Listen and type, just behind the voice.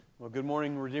Well, good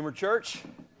morning, Redeemer Church.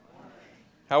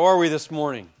 How are we this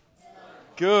morning?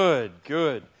 Good,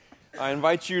 good. I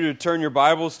invite you to turn your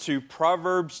Bibles to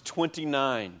Proverbs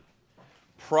 29.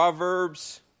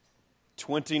 Proverbs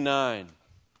 29.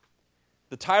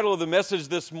 The title of the message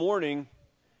this morning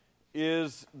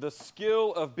is The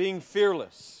Skill of Being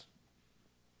Fearless.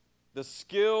 The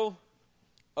skill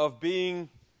of being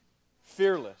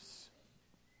fearless.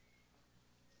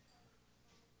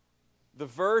 The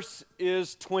verse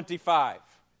is 25.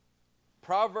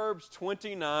 Proverbs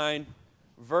 29,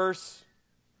 verse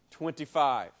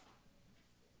 25.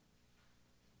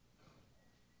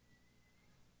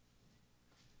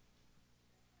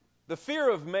 The fear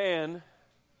of man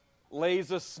lays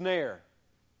a snare,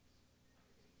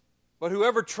 but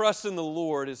whoever trusts in the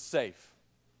Lord is safe.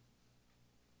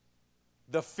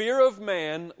 The fear of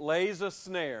man lays a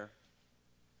snare,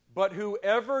 but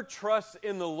whoever trusts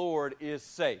in the Lord is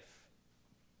safe.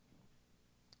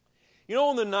 You know,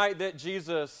 on the night that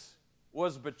Jesus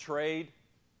was betrayed,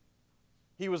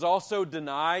 He was also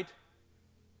denied.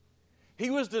 He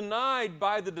was denied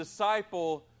by the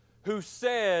disciple who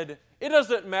said, "It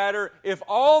doesn't matter if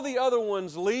all the other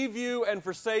ones leave you and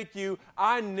forsake you,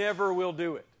 I never will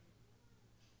do it."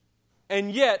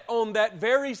 And yet, on that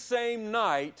very same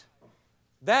night,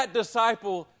 that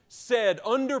disciple said,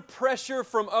 under pressure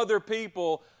from other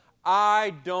people,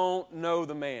 "I don't know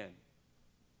the man."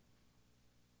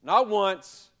 Not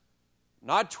once,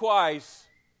 not twice,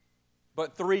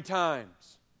 but 3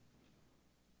 times.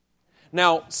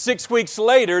 Now, 6 weeks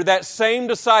later, that same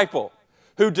disciple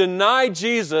who denied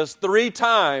Jesus 3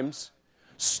 times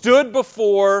stood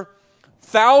before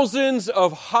thousands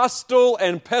of hostile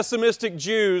and pessimistic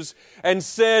Jews and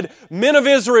said, "Men of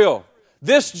Israel,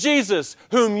 this Jesus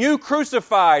whom you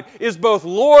crucified is both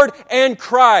Lord and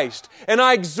Christ. And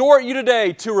I exhort you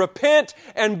today to repent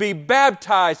and be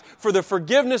baptized for the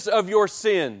forgiveness of your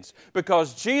sins,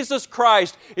 because Jesus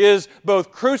Christ is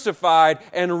both crucified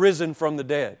and risen from the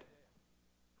dead."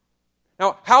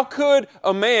 Now, how could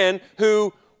a man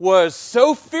who was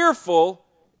so fearful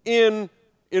in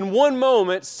one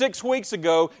moment 6 weeks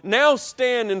ago now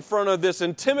stand in front of this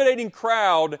intimidating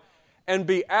crowd and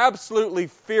be absolutely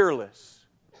fearless?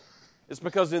 It's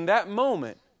because in that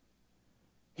moment,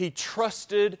 he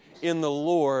trusted in the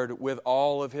Lord with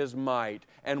all of his might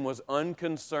and was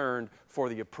unconcerned for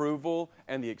the approval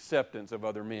and the acceptance of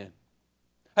other men.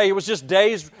 Hey, it was just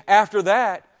days after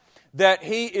that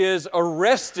he is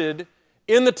arrested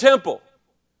in the temple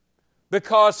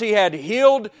because he had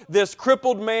healed this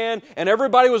crippled man, and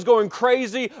everybody was going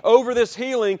crazy over this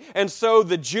healing. And so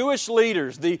the Jewish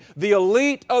leaders, the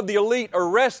elite of the elite,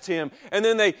 arrest him, and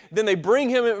then they bring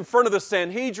him in front of the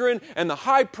Sanhedrin and the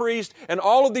high priest and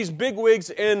all of these bigwigs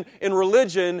in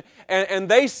religion,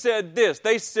 and they said this.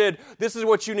 They said, "This is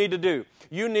what you need to do.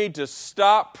 You need to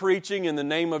stop preaching in the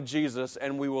name of Jesus,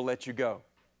 and we will let you go."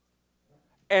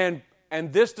 And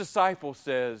this disciple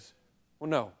says, "Well,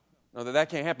 no, that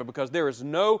can't happen, because there is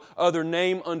no other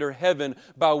name under heaven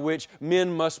by which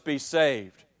men must be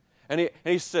saved." And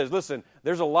he says, "Listen,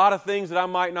 there's a lot of things that I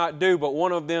might not do, but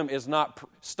one of them is not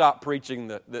stop preaching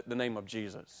the name of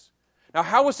Jesus." Now,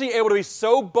 how was he able to be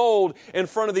so bold in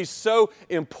front of these so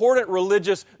important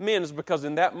religious men? It's because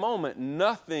in that moment,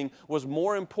 nothing was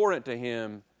more important to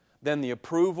him than the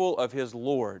approval of his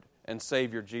Lord and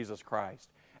Savior, Jesus Christ.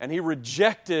 And he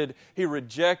rejected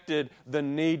the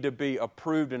need to be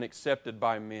approved and accepted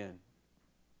by men.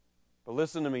 But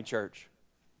listen to me, church.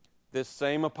 This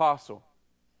same apostle,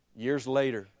 years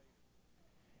later,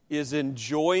 is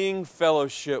enjoying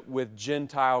fellowship with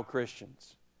Gentile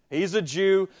Christians. He's a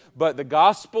Jew, but the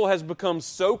gospel has become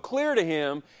so clear to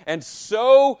him and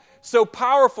so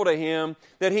powerful to him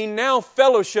that he now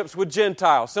fellowships with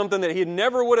Gentiles, something that he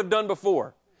never would have done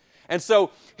before. And so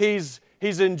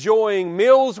He's enjoying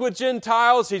meals with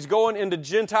Gentiles. He's going into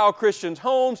Gentile Christians'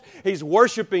 homes. He's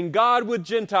worshiping God with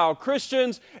Gentile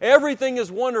Christians. Everything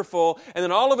is wonderful. And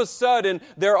then all of a sudden,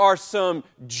 there are some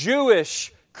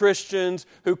Jewish Christians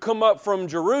who come up from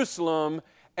Jerusalem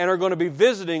and are going to be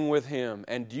visiting with him.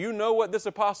 And do you know what this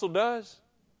apostle does?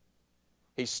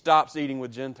 He stops eating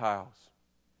with Gentiles.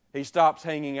 He stops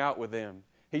hanging out with them.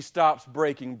 He stops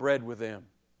breaking bread with them.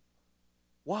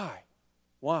 Why?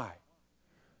 Why?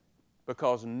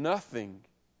 Because nothing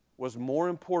was more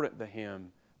important to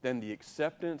him than the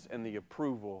acceptance and the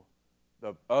approval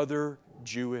of other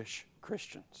Jewish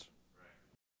Christians.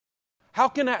 How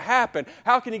can that happen?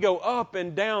 How can he go up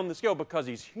and down the scale? Because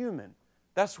he's human.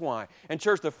 That's why. And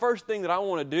church, the first thing that I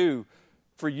want to do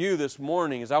for you this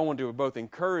morning is I want to both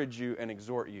encourage you and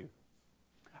exhort you.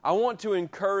 I want to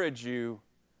encourage you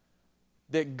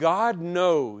that God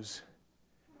knows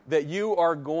that you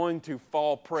are going to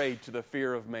fall prey to the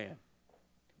fear of man.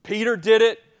 Peter did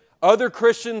it. Other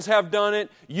Christians have done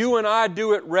it. You and I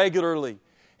do it regularly.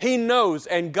 He knows,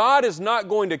 and God is not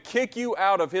going to kick you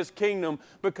out of His kingdom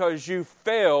because you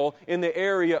fell in the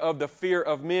area of the fear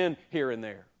of men here and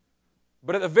there.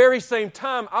 But at the very same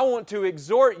time, I want to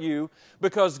exhort you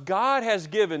because God has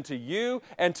given to you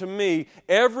and to me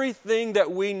everything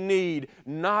that we need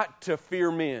not to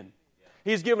fear men.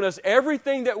 He's given us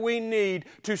everything that we need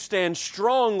to stand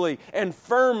strongly and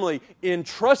firmly in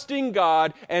trusting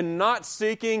God and not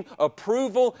seeking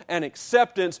approval and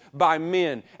acceptance by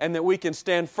men, and that we can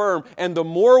stand firm. And the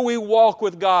more we walk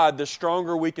with God, the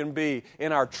stronger we can be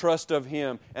in our trust of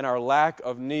Him and our lack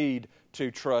of need to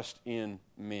trust in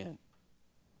men.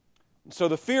 So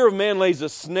the fear of man lays a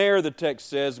snare, the text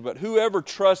says, but whoever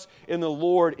trusts in the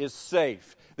Lord is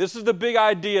safe. This is the big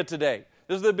idea today.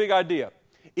 This is the big idea.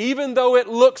 Even though it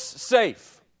looks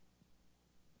safe,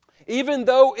 even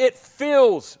though it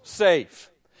feels safe,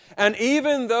 and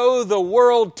even though the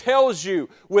world tells you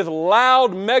with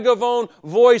loud megaphone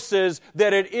voices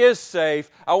that it is safe,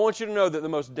 I want you to know that the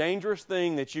most dangerous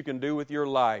thing that you can do with your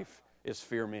life is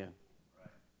fear men.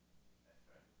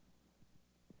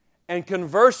 And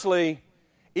conversely,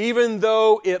 even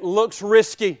though it looks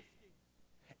risky,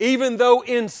 even though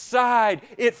inside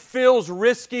it feels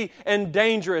risky and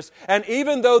dangerous, and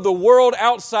even though the world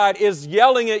outside is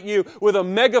yelling at you with a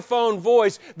megaphone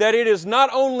voice that it is not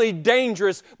only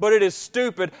dangerous, but it is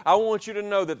stupid, I want you to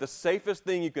know that the safest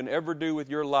thing you can ever do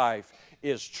with your life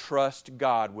is trust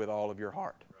God with all of your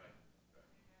heart.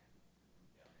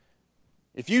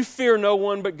 If you fear no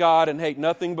one but God and hate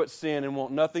nothing but sin and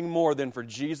want nothing more than for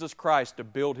Jesus Christ to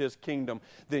build His kingdom,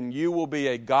 then you will be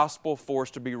a gospel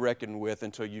force to be reckoned with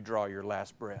until you draw your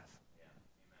last breath.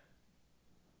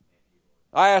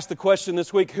 I asked the question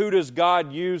this week, who does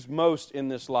God use most in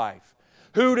this life?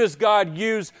 Who does God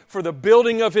use for the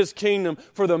building of His kingdom,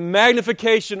 for the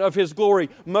magnification of His glory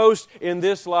most in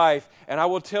this life? And I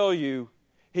will tell you,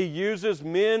 He uses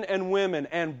men and women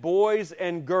and boys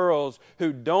and girls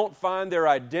who don't find their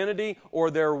identity or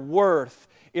their worth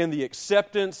in the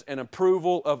acceptance and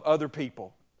approval of other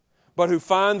people, but who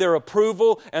find their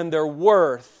approval and their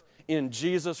worth in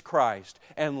Jesus Christ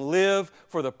and live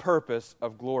for the purpose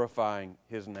of glorifying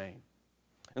His name.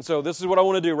 And so this is what I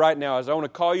want to do right now, is I want to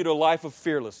call you to a life of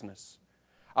fearlessness.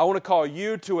 I want to call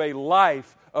you to a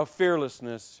life of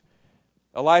fearlessness,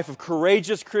 a life of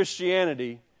courageous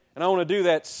Christianity. And I want to do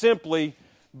that simply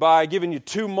by giving you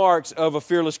 2 marks of a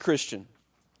fearless Christian.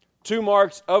 2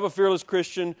 marks of a fearless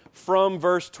Christian from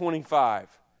verse 25.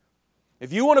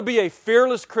 If you want to be a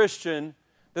fearless Christian,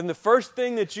 then the first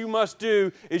thing that you must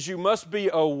do is you must be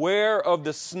aware of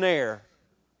the snare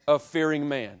of fearing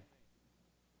man.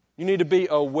 You need to be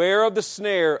aware of the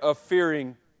snare of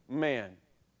fearing man.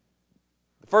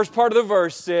 The first part of the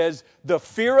verse says, the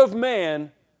fear of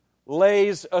man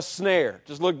lays a snare.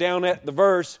 Just look down at the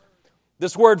verse.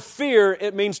 This word fear,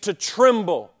 it means to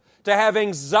tremble, to have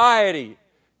anxiety,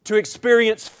 to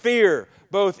experience fear,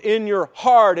 both in your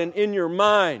heart and in your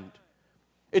mind.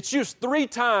 It's used 3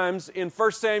 times in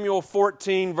 1 Samuel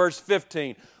 14, verse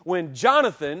 15, when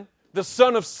Jonathan, the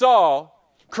son of Saul,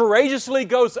 courageously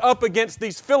goes up against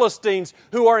these Philistines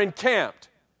who are encamped.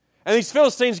 And these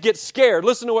Philistines get scared.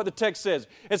 Listen to what the text says.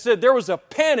 It said there was a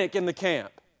panic in the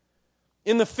camp,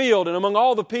 in the field and among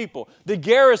all the people. The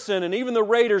garrison and even the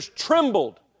raiders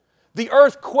trembled. The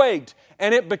earth quaked,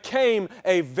 and it became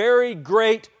a very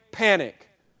great panic.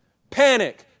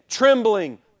 Panic,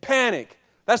 trembling, panic.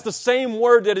 That's the same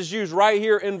word that is used right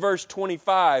here in verse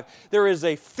 25. There is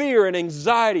a fear and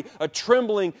anxiety, a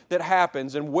trembling that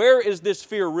happens. And where is this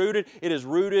fear rooted? It is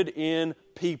rooted in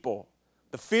people.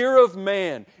 The fear of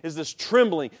man is this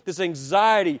trembling, this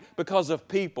anxiety because of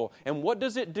people. And what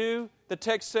does it do? The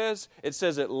text says, it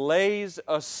says it lays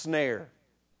a snare.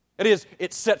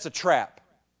 It sets a trap.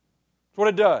 That's what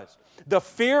it does. The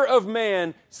fear of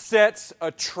man sets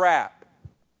a trap.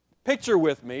 Picture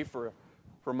with me for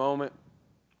a moment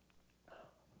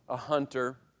a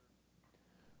hunter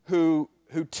who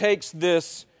takes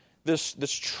this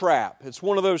trap. It's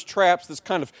one of those traps that's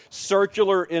kind of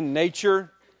circular in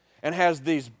nature and has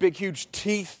these big, huge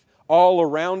teeth all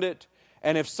around it.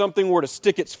 And if something were to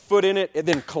stick its foot in it, it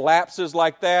then collapses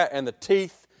like that, and the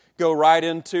teeth go right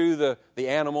into the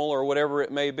animal or whatever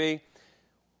it may be.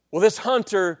 Well, this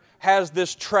hunter has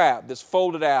this trap that's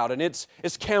folded out, and it's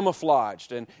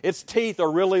camouflaged, and its teeth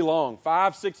are really long,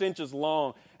 5-6 inches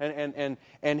long,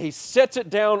 and he sets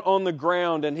it down on the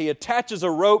ground, and he attaches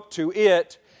a rope to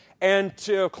it, and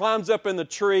climbs up in the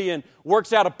tree and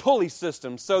works out a pulley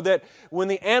system so that when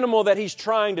the animal that he's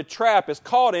trying to trap is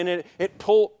caught in it, it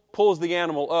pulls the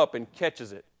animal up and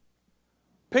catches it.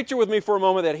 Picture with me for a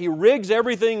moment that he rigs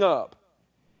everything up,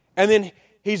 and then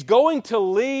he's going to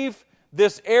leave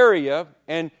this area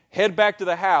and head back to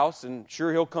the house, and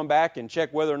sure, he'll come back and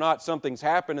check whether or not something's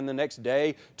happened in the next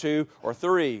day, 2, or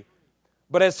 3.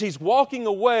 But as he's walking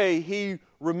away, he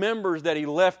remembers that he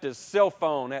left his cell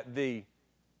phone at the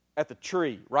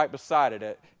tree right beside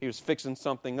it. He was fixing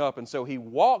something up, and so he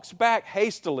walks back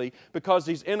hastily because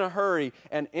he's in a hurry,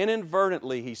 and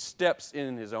inadvertently he steps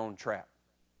in his own trap.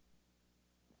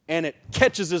 And it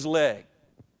catches his leg,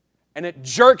 and it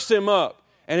jerks him up,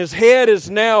 and his head is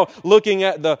now looking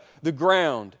at the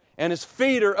ground, and his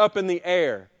feet are up in the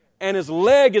air, and his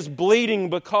leg is bleeding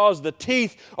because the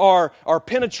teeth are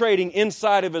penetrating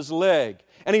inside of his leg,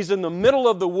 and he's in the middle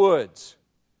of the woods,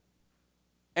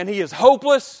 and he is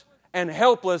hopeless and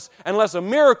helpless. Unless a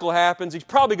miracle happens, he's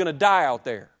probably going to die out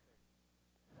there.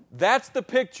 That's the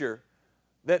picture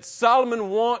that Solomon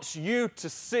wants you to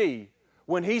see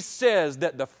when he says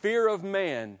that the fear of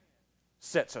man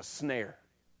sets a snare.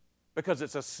 Because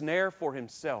it's a snare for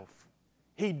himself.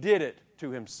 He did it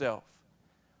to himself.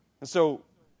 And so,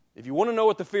 if you want to know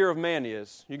what the fear of man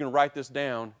is, you can write this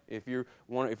down if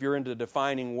you're into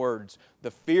defining words.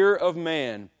 The fear of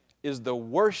man is the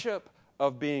worship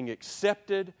of being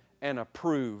accepted and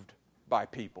approved by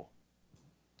people.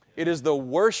 It is the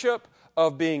worship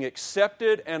of being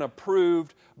accepted and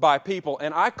approved by people.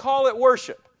 And I call it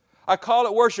worship. I call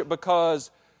it worship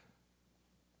because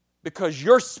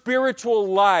your spiritual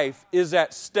life is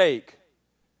at stake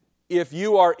if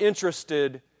you are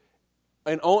interested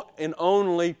in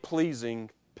only pleasing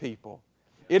people.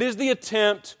 It is the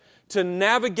attempt to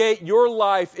navigate your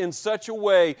life in such a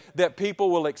way that people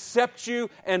will accept you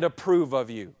and approve of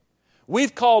you.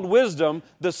 We've called wisdom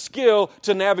the skill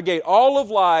to navigate all of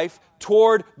life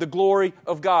toward the glory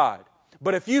of God.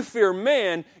 But if you fear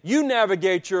man, you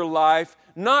navigate your life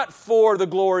not for the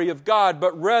glory of God,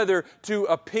 but rather to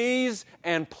appease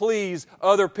and please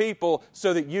other people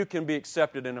so that you can be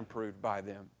accepted and approved by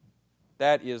them.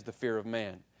 That is the fear of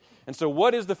man. And so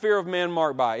what is the fear of man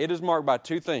marked by? It is marked by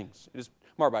two things. It is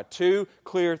marked by two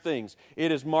clear things.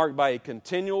 It is marked by a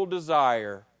continual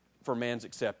desire for man's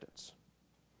acceptance.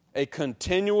 A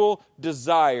continual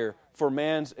desire for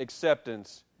man's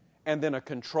acceptance, and then a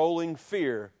controlling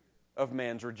fear of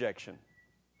man's rejection.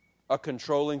 A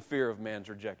controlling fear of man's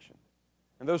rejection.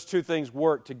 And those two things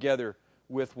work together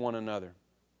with one another.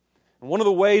 And one of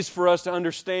the ways for us to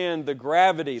understand the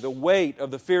gravity, the weight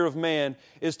of the fear of man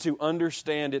is to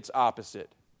understand its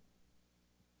opposite.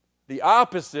 The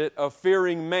opposite of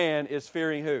fearing man is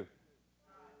fearing who?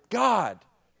 God.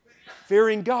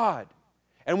 Fearing God.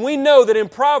 And we know that in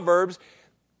Proverbs,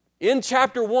 in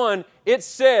chapter 1, it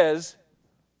says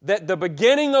that the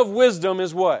beginning of wisdom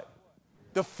is what?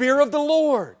 The fear of the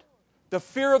Lord. The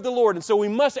fear of the Lord. And so we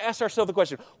must ask ourselves the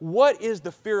question, what is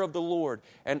the fear of the Lord?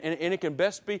 And it can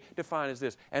best be defined as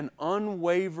this: an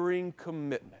unwavering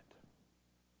commitment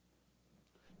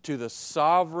to the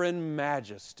sovereign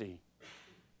majesty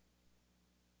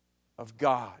of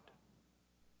God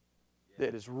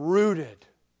that is rooted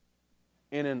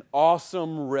in an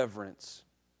awesome reverence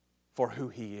for who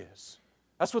He is.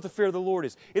 That's what the fear of the Lord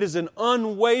is. It is an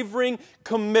unwavering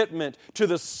commitment to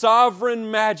the sovereign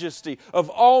majesty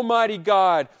of Almighty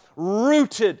God,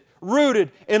 rooted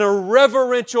in a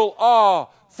reverential awe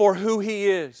for who He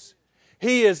is.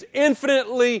 He is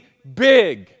infinitely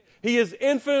big. He is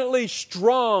infinitely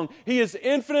strong. He is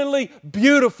infinitely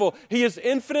beautiful. He is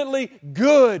infinitely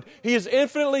good. He is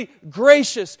infinitely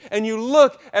gracious. And you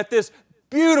look at this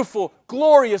beautiful,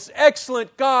 glorious,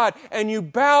 excellent God, and you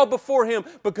bow before Him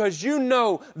because you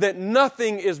know that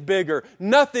nothing is bigger,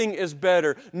 nothing is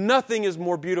better, nothing is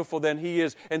more beautiful than He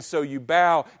is. And so you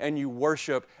bow and you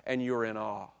worship and you're in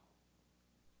awe.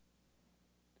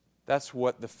 That's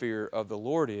what the fear of the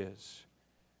Lord is.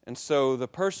 And so the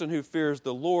person who fears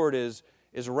the Lord is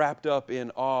wrapped up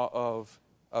in awe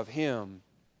of Him.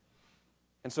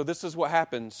 And so this is what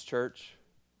happens, church.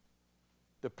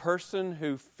 The person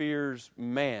who fears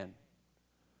man,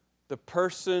 the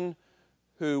person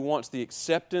who wants the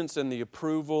acceptance and the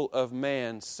approval of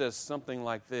man, says something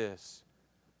like this: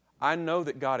 I know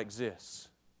that God exists.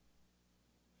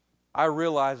 I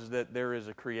realize that there is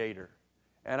a Creator.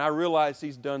 And I realize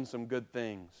He's done some good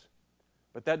things.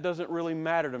 But that doesn't really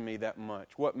matter to me that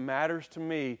much. What matters to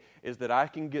me is that I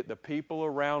can get the people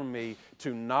around me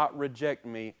to not reject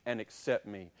me and accept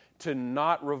me, to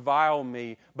not revile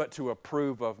me, but to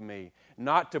approve of me,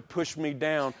 not to push me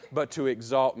down, but to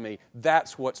exalt me.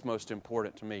 That's what's most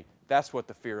important to me. That's what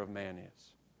the fear of man is.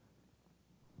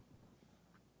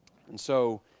 And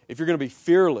so, if you're going to be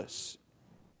fearless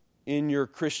in your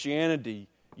Christianity,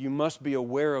 you must be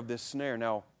aware of this snare.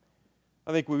 Now,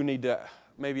 I think we need to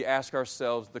maybe ask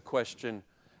ourselves the question,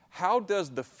 how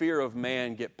does the fear of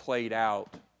man get played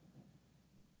out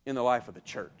in the life of the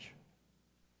church?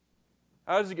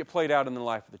 How does it get played out in the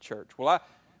life of the church? Well,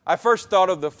 I first thought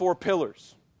of the 4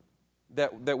 pillars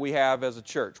that we have as a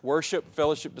church: worship,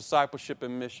 fellowship, discipleship,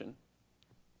 and mission.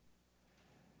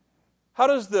 How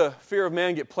does the fear of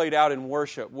man get played out in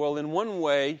worship? Well, in one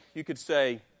way, you could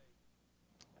say,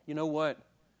 you know what?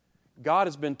 God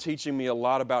has been teaching me a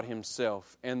lot about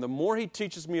Himself. And the more He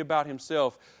teaches me about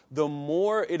Himself, the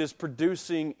more it is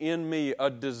producing in me a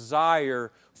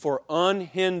desire for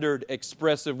unhindered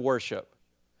expressive worship.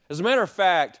 As a matter of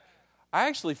fact, I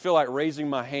actually feel like raising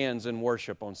my hands in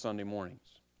worship on Sunday mornings.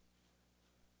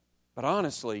 But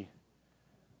honestly,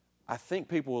 I think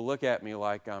people will look at me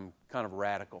like I'm kind of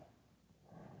radical.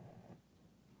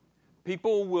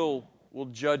 People will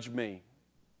judge me.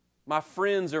 My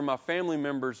friends or my family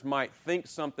members might think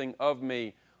something of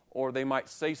me, or they might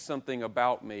say something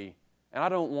about me, and I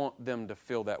don't want them to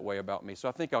feel that way about me, so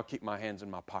I think I'll keep my hands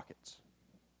in my pockets.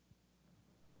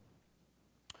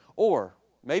 Or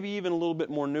maybe even a little bit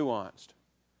more nuanced.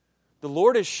 The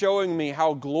Lord is showing me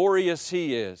how glorious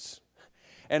He is,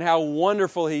 and how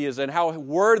wonderful He is, and how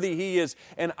worthy He is,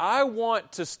 and I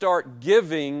want to start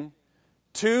giving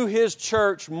to His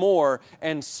church more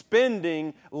and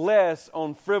spending less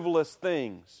on frivolous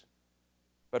things.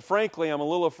 But frankly, I'm a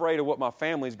little afraid of what my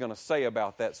family's going to say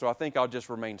about that, so I think I'll just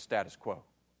remain status quo.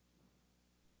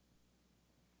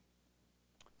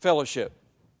 Fellowship.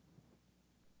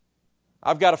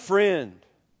 I've got a friend,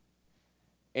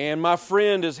 and my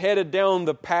friend is headed down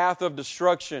the path of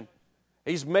destruction.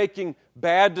 He's making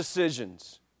bad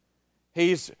decisions.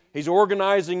 He's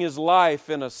organizing his life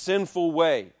in a sinful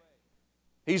way.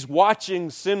 He's watching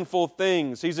sinful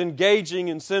things. He's engaging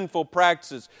in sinful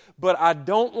practices. But I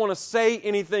don't want to say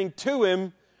anything to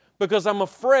him because I'm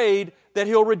afraid that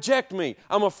he'll reject me.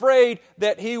 I'm afraid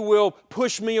that he will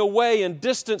push me away and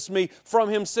distance me from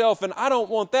himself. And I don't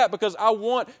want that because I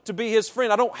want to be his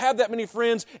friend. I don't have that many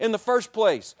friends in the first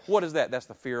place. What is that? That's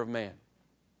the fear of man.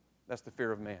 That's the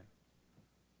fear of man.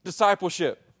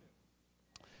 Discipleship.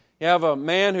 You have a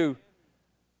man who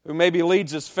maybe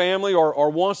leads his family or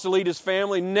wants to lead his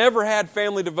family, never had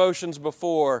family devotions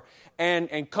before,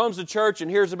 and comes to church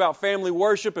and hears about family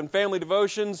worship and family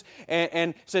devotions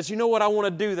and says, you know what, I want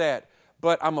to do that,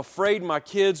 but I'm afraid my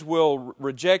kids will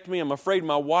reject me. I'm afraid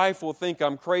my wife will think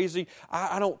I'm crazy.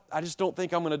 I just don't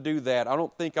think I'm going to do that. I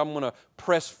don't think I'm going to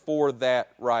press for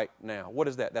that right now. What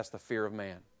is that? That's the fear of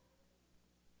man.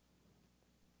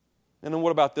 And then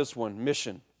what about this one?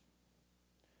 Mission.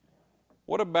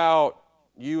 What about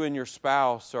you and your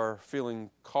spouse are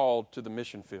feeling called to the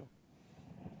mission field?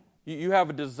 You have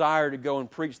a desire to go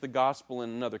and preach the gospel in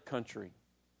another country,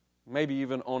 maybe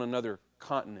even on another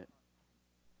continent.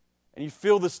 And you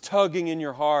feel this tugging in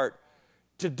your heart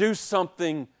to do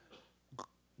something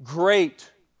great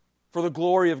for the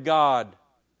glory of God.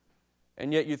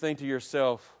 And yet you think to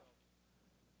yourself,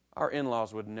 our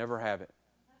in-laws would never have it.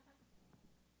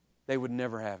 They would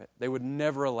never have it. They would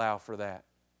never allow for that.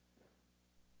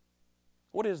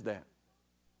 What is that?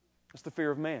 It's the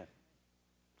fear of man.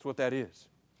 That's what that is.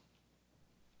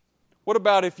 What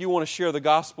about if you want to share the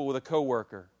gospel with a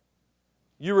coworker?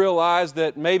 You realize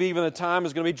that maybe even the time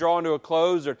is going to be drawing to a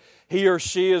close, or he or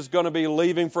she is going to be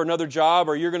leaving for another job,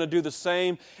 or you're going to do the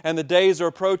same, and the days are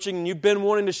approaching, and you've been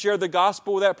wanting to share the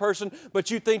gospel with that person, but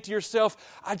you think to yourself,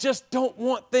 I just don't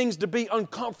want things to be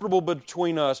uncomfortable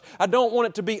between us. I don't want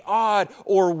it to be odd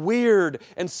or weird.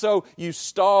 And so you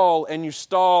stall and you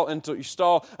stall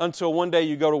until one day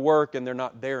you go to work and they're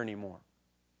not there anymore.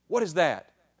 What is that?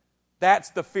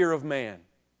 That's the fear of man.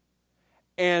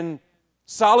 And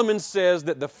Solomon says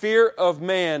that the fear of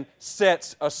man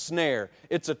sets a snare.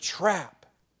 It's a trap.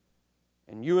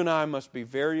 And you and I must be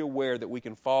very aware that we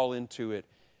can fall into it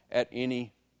at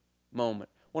any moment.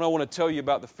 What I want to tell you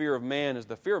about the fear of man is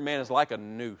the fear of man is like a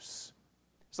noose.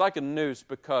 It's like a noose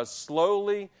because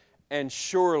slowly and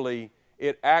surely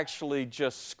it actually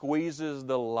just squeezes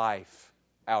the life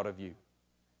out of you.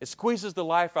 It squeezes the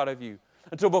life out of you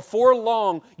until before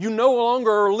long you no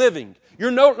longer are living.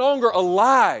 You're no longer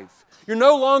alive. You're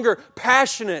no longer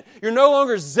passionate. You're no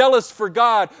longer zealous for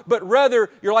God, but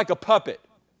rather you're like a puppet.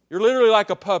 You're literally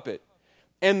like a puppet.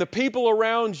 And the people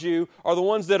around you are the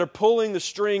ones that are pulling the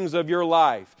strings of your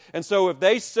life. And so if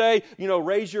they say,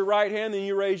 raise your right hand, then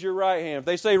you raise your right hand. If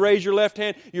they say raise your left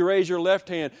hand, you raise your left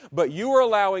hand. But you are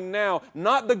allowing now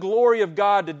not the glory of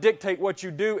God to dictate what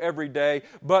you do every day,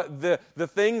 but the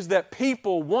things that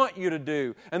people want you to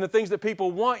do and the things that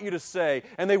people want you to say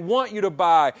and they want you to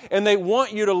buy and they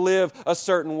want you to live a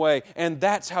certain way. And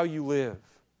that's how you live.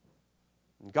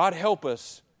 God help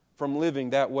us from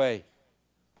living that way.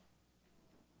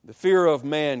 The fear of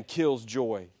man kills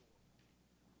joy.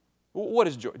 What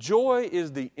is joy? Joy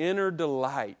is the inner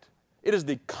delight. It is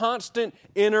the constant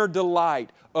inner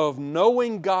delight of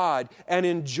knowing God and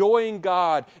enjoying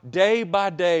God day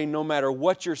by day, no matter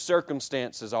what your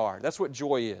circumstances are. That's what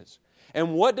joy is.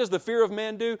 And what does the fear of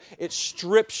man do? It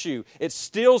strips you. It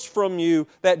steals from you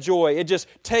that joy. It just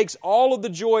takes all of the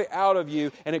joy out of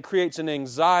you, and it creates an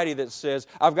anxiety that says,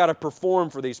 I've got to perform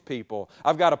for these people.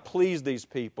 I've got to please these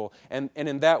people. And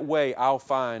in that way, I'll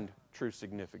find true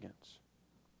significance.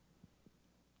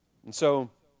 And so,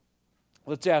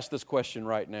 let's ask this question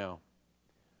right now.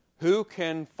 Who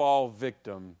can fall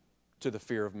victim to the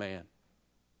fear of man?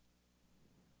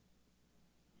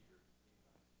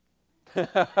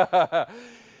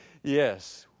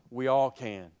 Yes, we all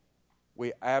can.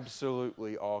 We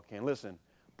absolutely all can. Listen,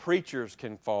 preachers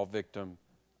can fall victim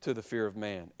to the fear of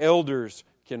man. Elders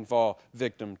can fall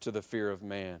victim to the fear of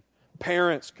man.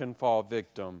 Parents can fall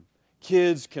victim.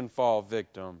 Kids can fall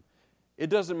victim. It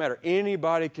doesn't matter.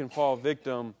 Anybody can fall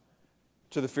victim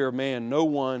to the fear of man. No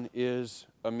one is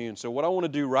immune. So what I want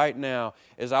to do right now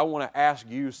is I want to ask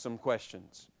you some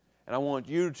questions. And I want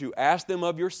you to ask them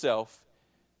of yourself.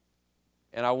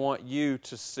 And I want you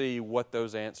to see what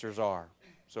those answers are.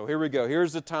 So here we go.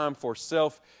 Here's the time for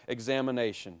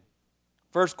self-examination.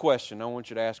 First question I want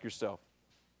you to ask yourself.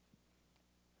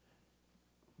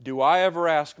 Do I ever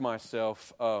ask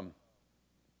myself,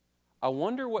 I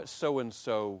wonder what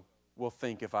so-and-so will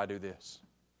think if I do this?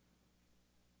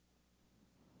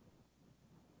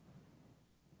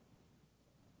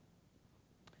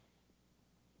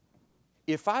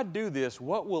 If I do this,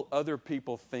 what will other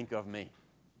people think of me?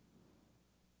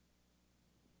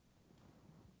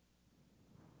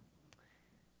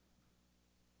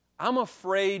 I'm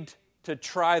afraid to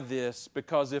try this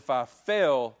because if I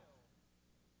fail,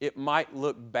 it might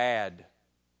look bad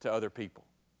to other people.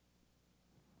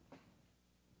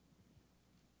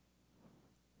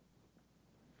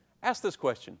 Ask this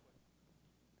question.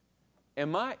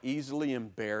 Am I easily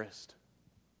embarrassed?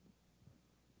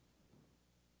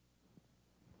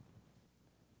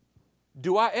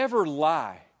 Do I ever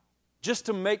lie just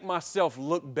to make myself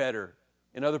look better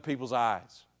in other people's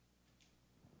eyes?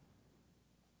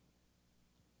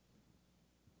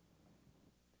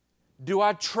 Do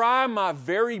I try my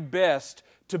very best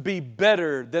to be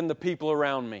better than the people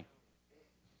around me?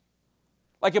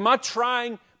 Like, am I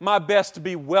trying my best to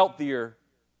be wealthier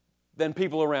than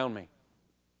people around me?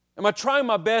 Am I trying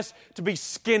my best to be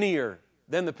skinnier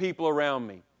than the people around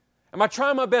me? Am I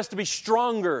trying my best to be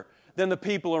stronger than the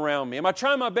people around me? Am I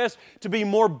trying my best to be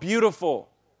more beautiful,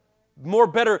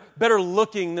 better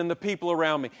looking than the people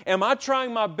around me? Am I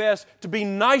trying my best to be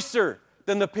nicer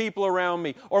than the people around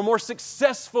me, or more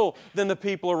successful than the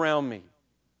people around me?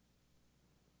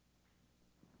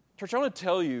 Church, I want to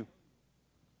tell you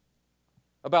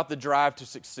about the drive to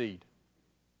succeed.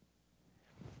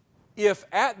 If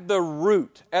at the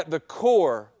root, at the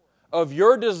core of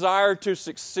your desire to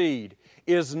succeed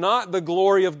is not the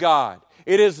glory of God,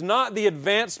 it is not the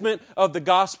advancement of the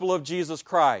gospel of Jesus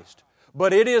Christ,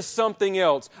 but it is something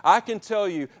else, I can tell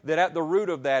you that at the root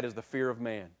of that is the fear of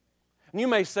man. And you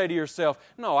may say to yourself,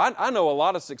 no, I know a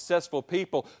lot of successful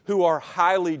people who are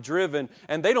highly driven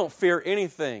and they don't fear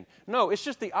anything. No, it's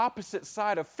just the opposite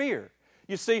side of fear.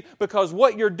 You see, because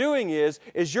what you're doing is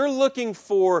you're looking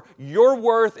for your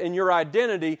worth and your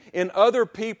identity in other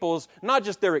people's, not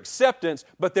just their acceptance,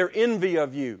 but their envy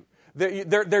of you.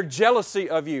 Their jealousy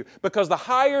of you. Because the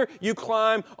higher you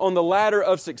climb on the ladder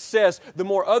of success, the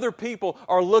more other people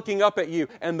are looking up at you,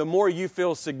 and the more you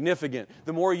feel significant,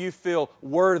 the more you feel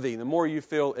worthy, the more you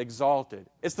feel exalted.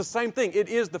 It's the same thing. It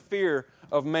is the fear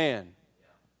of man.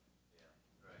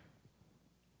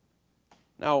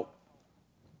 Now,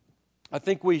 I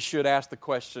think we should ask the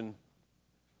question,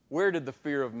 where did the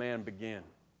fear of man begin?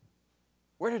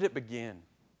 Where did it begin?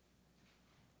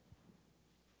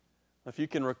 If you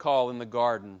can recall, in the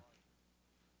garden,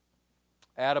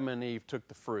 Adam and Eve took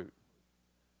the fruit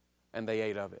and they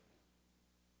ate of it.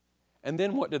 And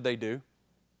then what did they do?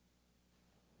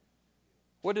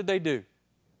 What did they do?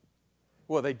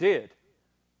 Well, they did.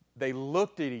 They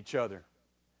looked at each other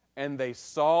and they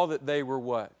saw that they were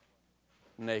what?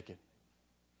 Naked.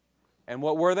 And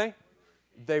what were they?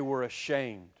 They were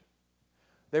ashamed.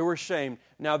 They were ashamed.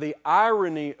 Now, the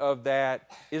irony of that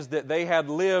is that they had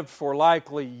lived for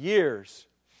likely years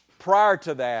prior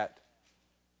to that,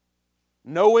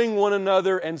 knowing one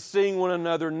another and seeing one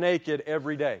another naked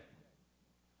every day.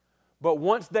 But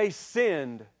once they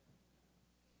sinned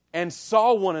and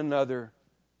saw one another,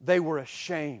 they were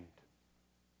ashamed.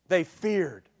 They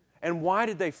feared. And why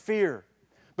did they fear?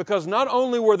 Because not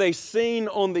only were they seen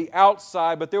on the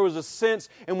outside, but there was a sense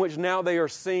in which now they are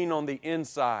seen on the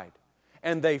inside.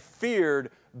 And they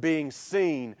feared being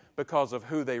seen because of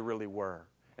who they really were.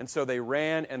 And so they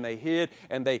ran and they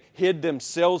hid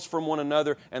themselves from one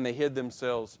another, and they hid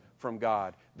themselves from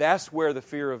God. That's where the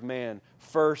fear of man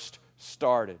first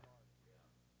started.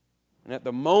 And at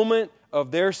the moment of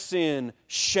their sin,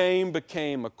 shame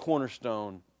became a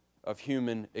cornerstone of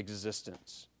human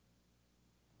existence.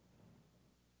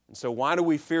 And so why do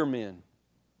we fear men?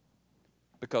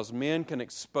 Because men can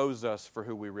expose us for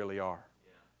who we really are.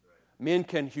 Men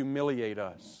can humiliate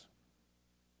us.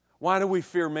 Why do we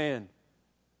fear men?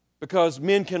 Because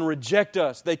men can reject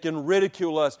us, they can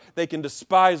ridicule us, they can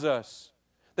despise us,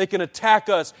 they can attack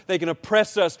us, they can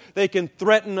oppress us, they can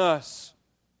threaten us.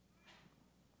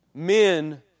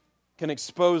 Men can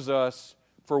expose us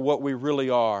for what we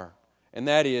really are, and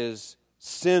that is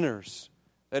sinners.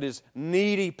 That is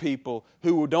needy people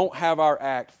who don't have our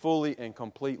act fully and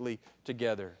completely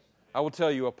together. I will tell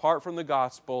you, apart from the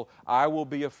gospel, I will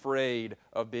be afraid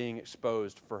of being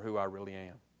exposed for who I really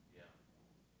am.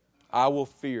 I will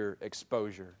fear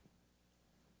exposure.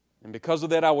 And because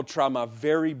of that, I will try my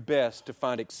very best to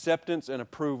find acceptance and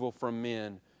approval from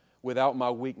men without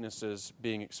my weaknesses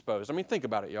being exposed. I mean, think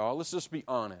about it, y'all. Let's just be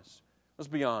honest. Let's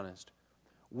be honest.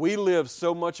 We live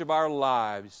so much of our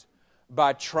lives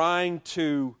by trying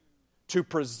to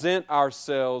present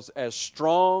ourselves as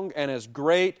strong and as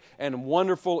great and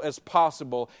wonderful as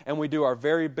possible, and we do our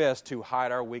very best to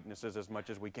hide our weaknesses as much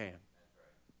as we can.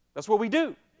 That's what we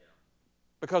do.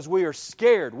 Because we are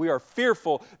scared, we are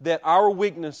fearful that our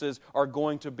weaknesses are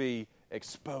going to be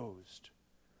exposed.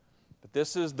 But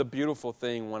this is the beautiful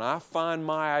thing. When I find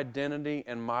my identity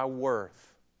and my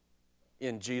worth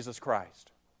in Jesus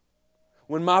Christ,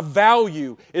 when my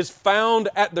value is found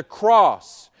at the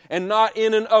cross and not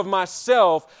in and of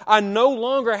myself, I no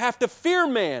longer have to fear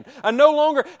man. I no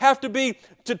longer have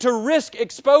to risk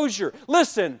exposure.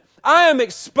 Listen, I am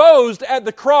exposed at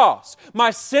the cross.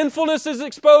 My sinfulness is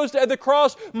exposed at the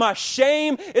cross. My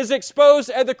shame is exposed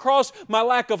at the cross. My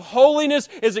lack of holiness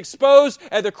is exposed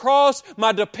at the cross.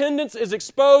 My dependence is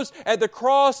exposed at the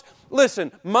cross.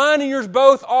 Listen, mine and yours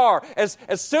both are. As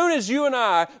soon as you and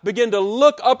I begin to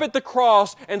look up at the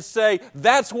cross and say,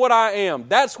 that's what I am,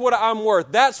 that's what I'm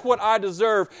worth, that's what I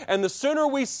deserve, and the sooner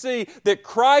we see that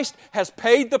Christ has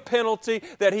paid the penalty,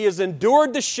 that He has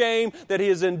endured the shame, that He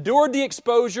has endured the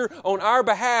exposure on our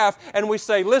behalf, and we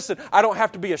say, listen, I don't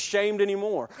have to be ashamed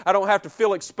anymore. I don't have to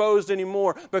feel exposed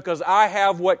anymore because I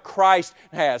have what Christ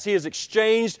has. He has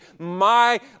exchanged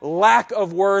my lack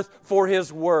of worth for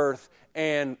His worth.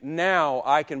 And now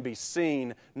I can be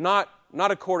seen not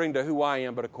according to who I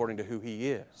am, but according to who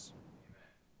He is.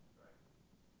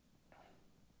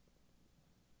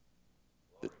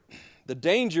 The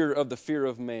danger of the fear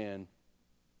of man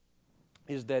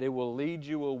is that it will lead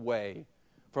you away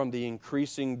from the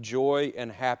increasing joy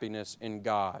and happiness in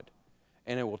God,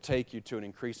 and it will take you to an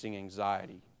increasing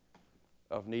anxiety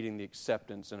of needing the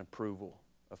acceptance and approval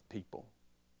of people.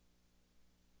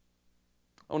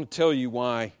 I want to tell you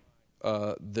why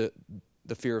the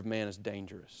fear of man is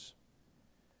dangerous.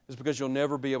 It's because you'll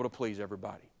never be able to please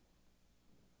everybody.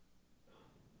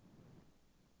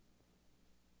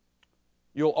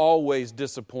 You'll always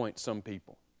disappoint some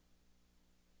people.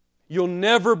 You'll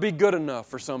never be good enough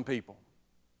for some people.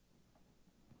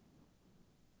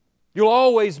 You'll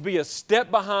always be a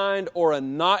step behind or a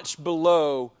notch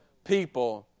below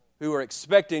people who are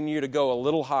expecting you to go a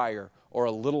little higher or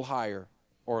a little higher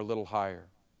or a little higher.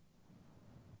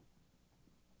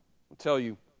 I'll tell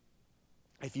you,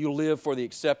 if you live for the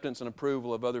acceptance and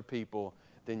approval of other people,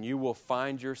 then you will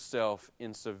find yourself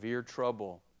in severe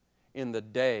trouble in the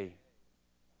day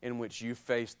in which you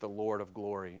face the Lord of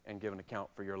glory and give an account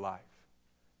for your life.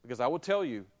 Because I will tell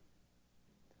you,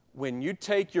 when you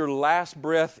take your last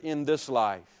breath in this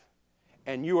life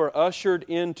and you are ushered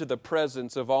into the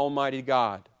presence of Almighty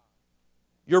God,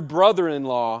 your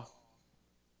brother-in-law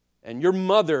and your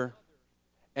mother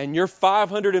and your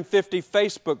 550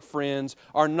 Facebook friends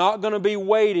are not going to be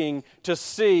waiting to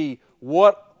see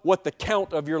what the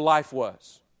count of your life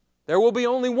was. There will be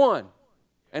only one,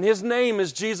 and His name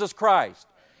is Jesus Christ.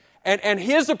 And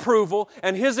His approval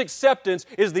and His acceptance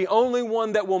is the only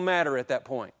one that will matter at that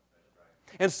point.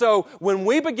 And so when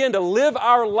we begin to live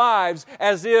our lives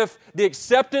as if the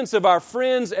acceptance of our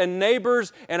friends and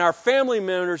neighbors and our family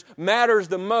members matters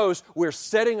the most, we're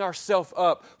setting ourselves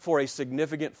up for a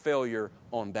significant failure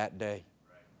on that day.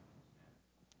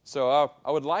 So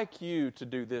I would like you to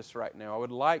do this right now. I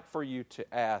would like for you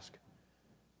to ask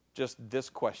just this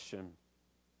question.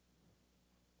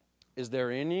 Is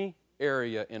there any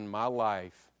area in my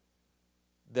life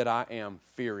that I am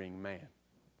fearing man?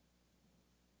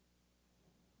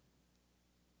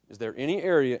 Is there any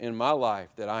area in my life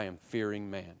that I am fearing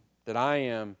man? That I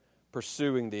am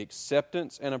pursuing the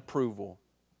acceptance and approval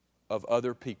of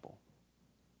other people?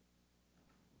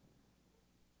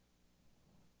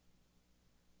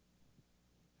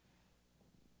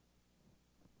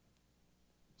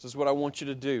 This is what I want you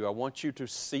to do. I want you to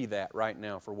see that right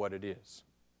now for what it is.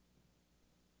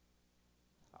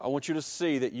 I want you to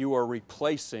see that you are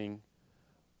replacing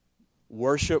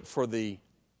worship for the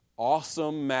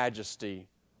awesome majesty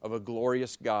of a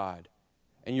glorious God,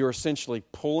 and you're essentially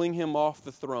pulling Him off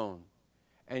the throne,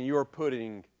 and you're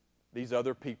putting these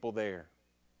other people there.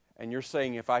 And you're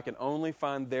saying, if I can only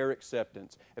find their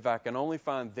acceptance, if I can only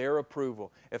find their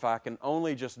approval, if I can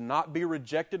only just not be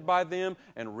rejected by them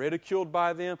and ridiculed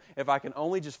by them, if I can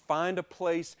only just find a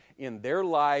place in their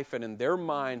life and in their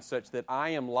mind such that I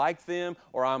am like them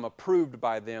or I'm approved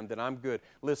by them, then I'm good.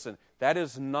 Listen, that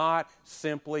is not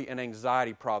simply an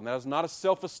anxiety problem. That is not a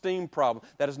self-esteem problem.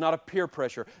 That is not a peer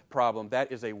pressure problem.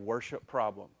 That is a worship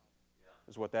problem,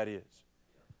 is what that is.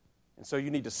 And so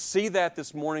you need to see that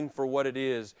this morning for what it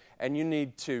is, and you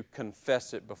need to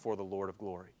confess it before the Lord of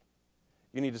glory.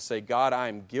 You need to say, God, I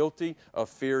am guilty of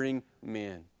fearing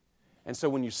men. And so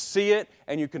when you see it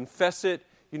and you confess it,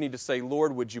 you need to say,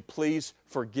 Lord, would you please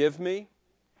forgive me,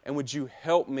 and would you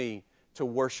help me to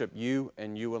worship you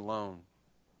and you alone?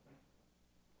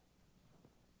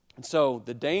 And so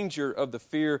the danger of the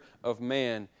fear of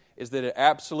man is that it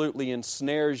absolutely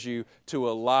ensnares you to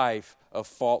a life of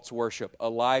false worship, a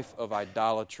life of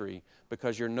idolatry,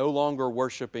 because you're no longer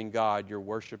worshiping God, you're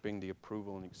worshiping the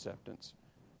approval and acceptance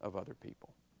of other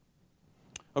people.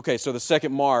 Okay, so the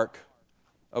second mark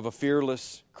of a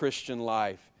fearless Christian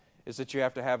life is that you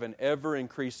have to have an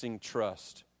ever-increasing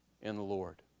trust in the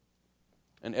Lord.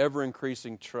 An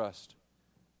ever-increasing trust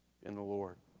in the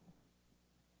Lord.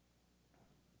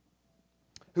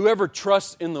 Whoever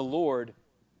trusts in the Lord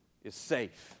is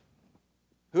safe.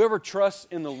 Whoever trusts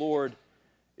in the Lord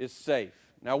is safe.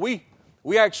 Now, we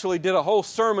actually did a whole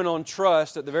sermon on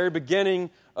trust at the very beginning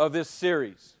of this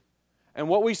series. And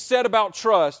what we said about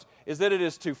trust is that it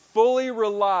is to fully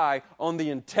rely on the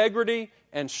integrity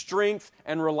and strength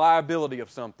and reliability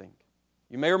of something.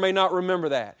 You may or may not remember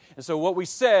that. And so what we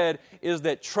said is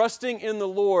that trusting in the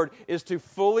Lord is to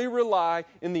fully rely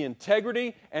in the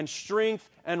integrity and strength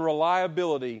and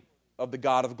reliability of the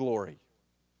God of glory.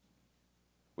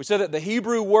 We said that the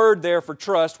Hebrew word there for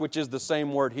trust, which is the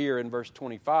same word here in verse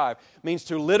 25, means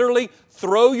to literally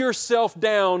throw yourself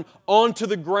down onto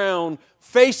the ground,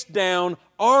 face down,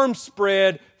 arms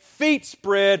spread, feet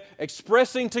spread,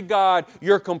 expressing to God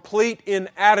your complete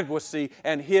inadequacy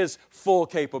and His full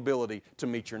capability to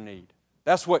meet your need.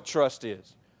 That's what trust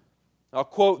is. I'll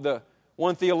quote the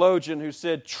one theologian who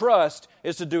said, trust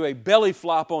is to do a belly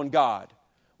flop on God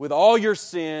with all your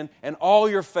sin and all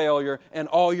your failure and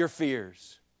all your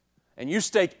fears. And you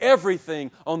stake everything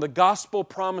on the gospel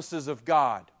promises of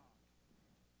God.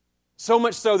 So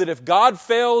much so that if God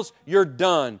fails, you're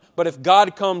done. But if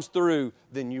God comes through,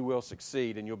 then you will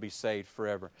succeed and you'll be saved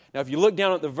forever. Now, if you look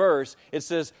down at the verse, it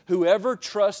says, whoever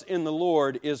trusts in the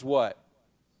Lord is what?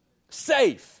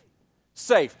 Safe.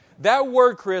 Safe. That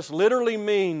word, Chris, literally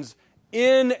means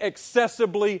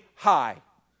inaccessibly high.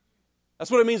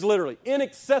 That's what it means literally.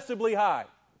 Inaccessibly high.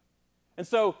 And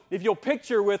so, if you'll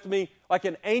picture with me like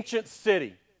an ancient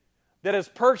city that is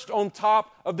perched on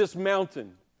top of this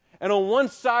mountain. And on one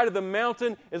side of the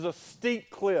mountain is a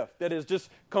steep cliff that is just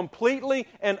completely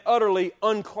and utterly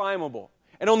unclimbable.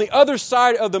 And on the other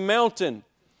side of the mountain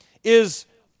is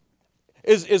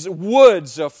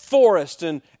woods, a forest,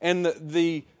 and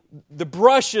the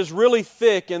brush is really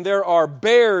thick, and there are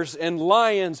bears and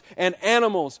lions and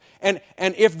animals. And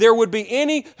if there would be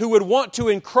any who would want to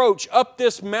encroach up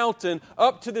this mountain,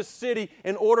 up to this city,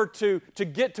 in order to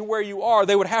get to where you are,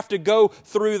 they would have to go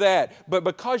through that. But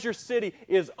because your city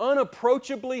is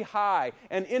unapproachably high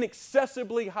and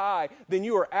inaccessibly high, then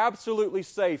you are absolutely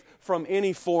safe from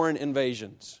any foreign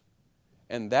invasions.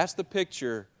 And that's the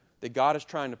picture that God is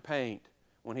trying to paint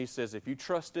when He says, if you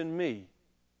trust in me,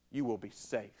 you will be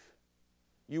safe.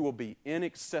 You will be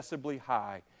inaccessibly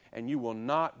high, and you will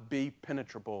not be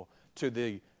penetrable to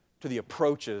the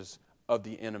approaches of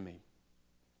the enemy.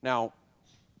 Now,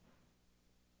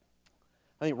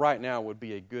 I think right now would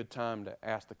be a good time to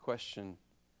ask the question,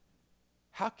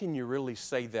 how can you really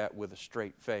say that with a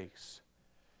straight face,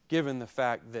 given the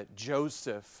fact that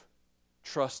Joseph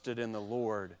trusted in the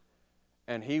Lord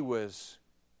and he was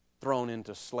thrown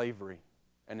into slavery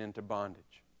and into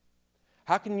bondage?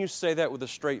 How can you say that with a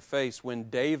straight face when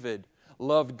David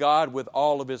loved God with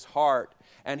all of his heart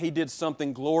and he did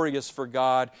something glorious for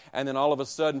God, and then all of a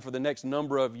sudden for the next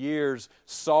number of years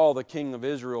Saul, the king of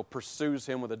Israel, pursues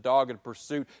him with a dogged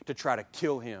pursuit to try to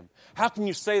kill him? How can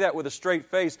you say that with a straight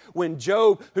face when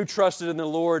Job, who trusted in the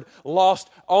Lord,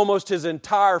 lost almost his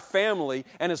entire family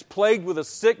and is plagued with a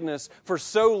sickness for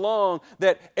so long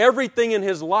that everything in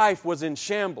his life was in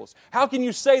shambles? How can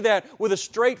you say that with a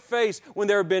straight face when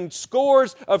there have been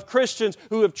scores of Christians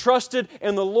who have trusted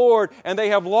in the Lord and they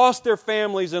have lost their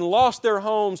families and lost their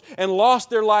homes and lost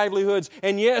their livelihoods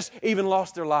and yes, even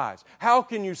lost their lives? How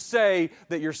can you say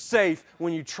that you're safe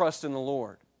when you trust in the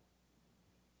Lord?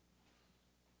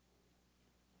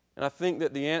 And I think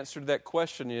that the answer to that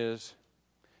question is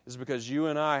because you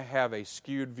and I have a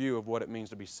skewed view of what it means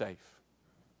to be safe.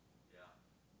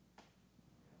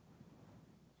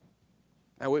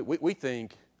 Now we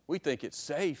think it's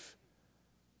safe.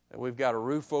 That we've got a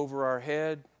roof over our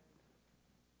head.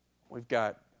 We've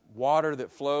got water that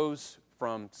flows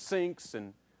from sinks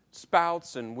and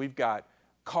spouts, and we've got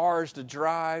cars to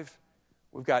drive.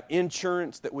 We've got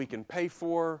insurance that we can pay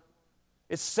for.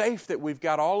 It's safe that we've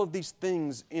got all of these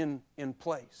things in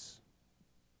place.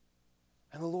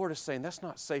 And the Lord is saying that's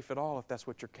not safe at all if that's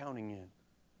what you're counting in.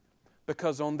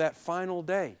 Because on that final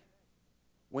day,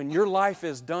 when your life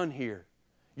is done here,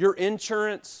 your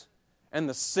insurance and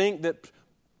the sink that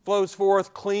flows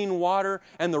forth clean water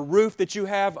and the roof that you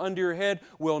have under your head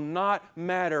will not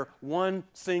matter one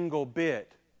single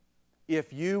bit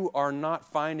if you are not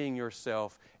finding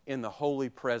yourself in the holy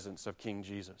presence of King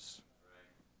Jesus.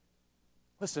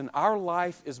 Listen, our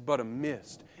life is but a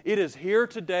mist. It is here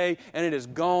today and it is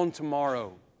gone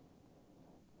tomorrow.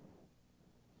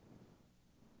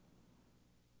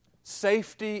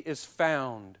 Safety is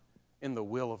found in the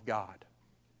will of God.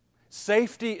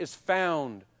 Safety is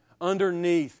found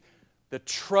underneath the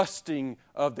trusting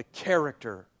of the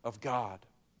character of God.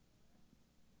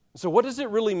 So what does it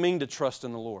really mean to trust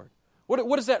in the Lord?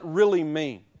 What does that really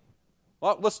mean?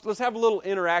 Well, let's have a little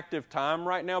interactive time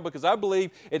right now, because I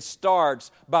believe it starts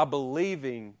by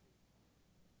believing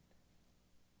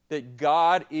that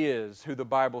God is who the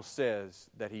Bible says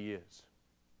that He is.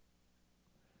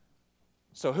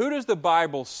 So who does the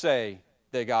Bible say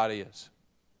that God is?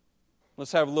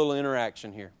 Let's have a little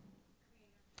interaction here.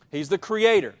 He's the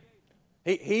Creator.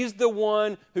 He's the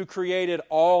one who created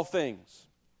all things.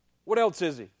 What else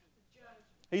is He?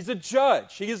 He's a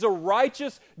judge. He is a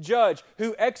righteous judge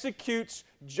who executes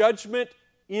judgment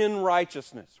in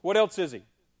righteousness. What else is He?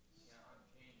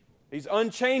 He's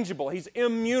unchangeable. He's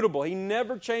immutable. He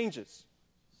never changes.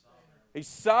 He's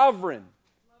sovereign.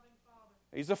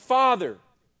 He's a father.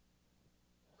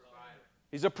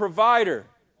 He's a provider.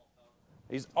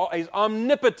 He's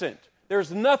omnipotent.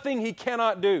 There's nothing He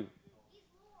cannot do.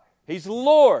 He's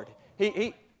Lord.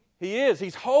 He is.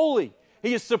 He's holy.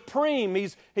 He is supreme.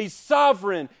 He's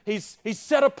sovereign. He's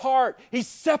set apart. He's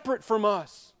separate from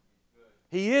us.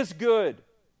 He is good.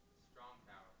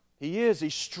 He is.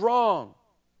 He's strong.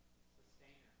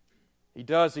 He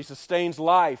does. He sustains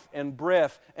life and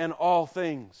breath and all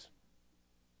things.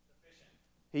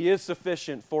 He is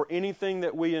sufficient for anything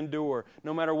that we endure,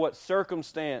 no matter what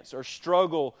circumstance or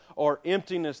struggle or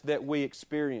emptiness that we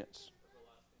experience.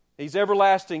 He's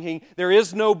everlasting. There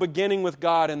is no beginning with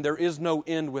God and there is no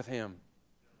end with Him.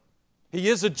 He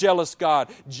is a jealous God,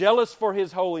 jealous for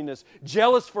His holiness,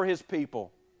 jealous for His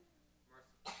people.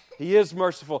 He is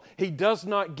merciful. He does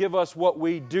not give us what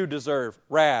we do deserve,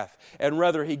 wrath, and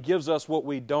rather He gives us what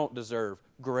we don't deserve,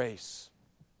 grace.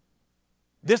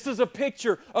 This is a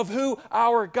picture of who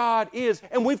our God is,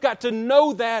 and we've got to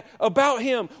know that about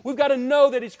Him. We've got to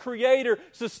know that He's Creator,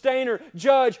 Sustainer,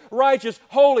 Judge, righteous,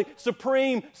 holy,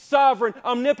 supreme, sovereign,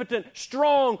 omnipotent,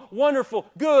 strong, wonderful,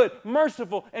 good,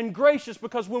 merciful, and gracious,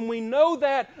 because when we know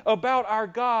that about our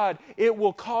God, it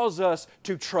will cause us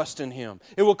to trust in Him.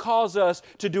 It will cause us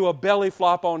to do a belly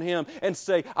flop on Him and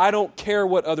say, I don't care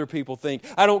what other people think.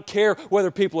 I don't care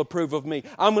whether people approve of me.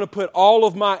 I'm going to put all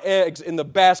of my eggs in the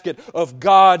basket of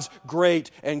God's great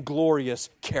and glorious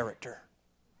character.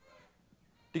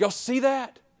 Do y'all see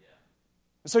that?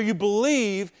 So you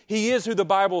believe He is who the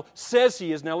Bible says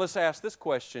He is. Now let's ask this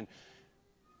question.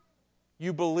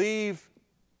 You believe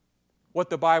what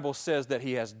the Bible says that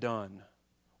He has done.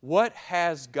 What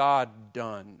has God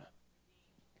done?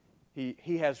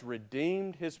 He has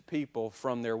redeemed His people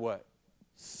from their what?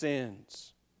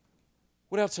 Sins.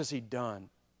 What else has He done?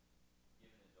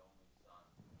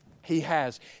 He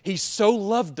has. He so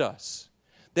loved us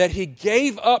that He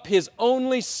gave up His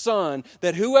only Son,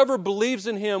 that whoever believes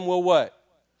in Him will what?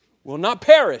 Will not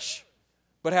perish,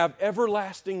 but have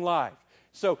everlasting life.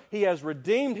 So He has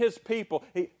redeemed His people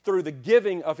through the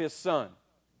giving of His Son.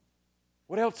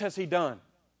 What else has He done?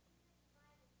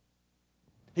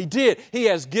 He did. He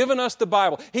has given us the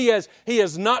Bible. He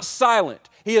is not silent.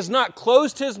 He has not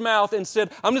closed His mouth and said,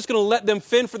 I'm just going to let them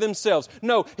fend for themselves.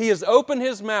 No, He has opened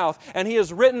His mouth and He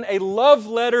has written a love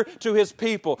letter to His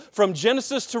people from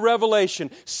Genesis to Revelation,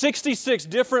 66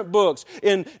 different books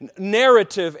in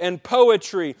narrative and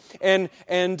poetry and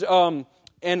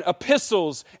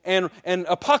epistles and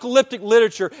apocalyptic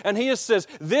literature. And He says,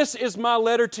 this is my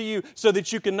letter to you so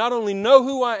that you can not only know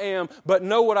who I am, but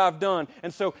know what I've done.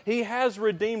 And so He has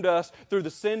redeemed us through the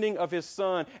sending of His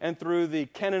Son and through the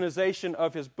canonization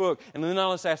of His book. And then now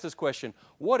let's ask this question,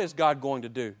 what is God going to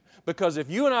do? Because if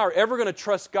you and I are ever going to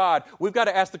trust God, we've got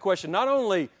to ask the question, not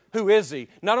only who is He,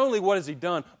 not only what has He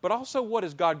done, but also what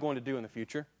is God going to do in the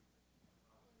future?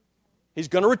 He's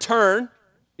going to return.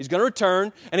 He's going to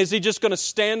return, and is He just going to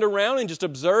stand around and just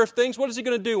observe things? What is He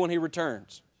going to do when He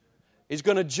returns? He's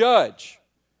going to judge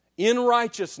in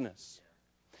righteousness.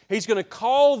 He's going to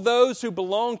call those who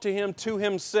belong to Him to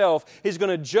Himself. He's going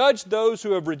to judge those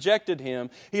who have rejected Him.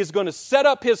 He is going to set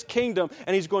up His kingdom,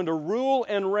 and He's going to rule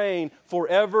and reign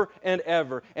forever and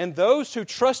ever. And those who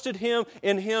trusted Him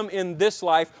in this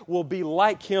life will be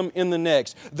like Him in the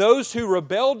next. Those who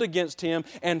rebelled against Him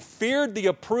and feared the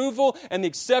approval and the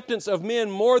acceptance of men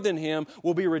more than Him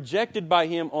will be rejected by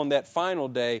Him on that final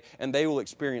day, and they will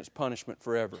experience punishment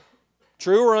forever.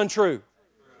 True or untrue?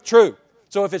 True.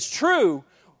 So if it's true,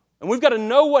 and we've got to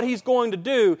know what He's going to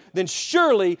do, then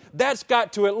surely that's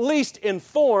got to at least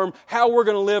inform how we're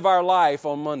going to live our life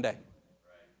on Monday.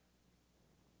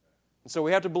 And so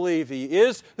we have to believe He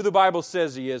is who the Bible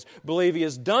says He is, believe He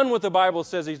has done what the Bible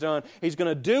says He's done, He's going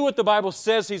to do what the Bible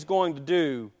says He's going to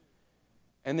do,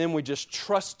 and then we just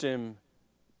trust Him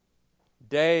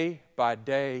day by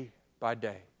day by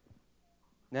day.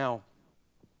 Now,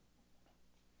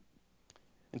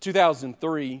 in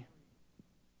 2003,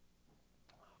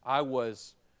 I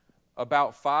was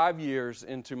about 5 years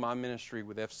into my ministry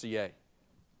with FCA. I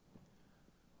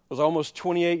was almost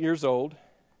 28 years old,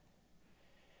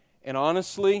 and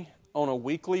honestly, on a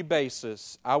weekly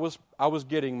basis, I was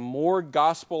getting more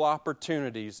gospel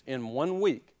opportunities in 1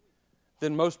 week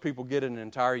than most people get in an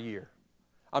entire year.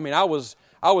 I mean, I was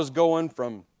going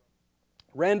from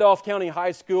Randolph County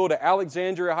High School to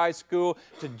Alexandria High School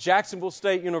to Jacksonville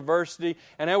State University,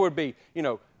 and there would be,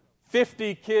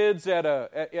 50 kids in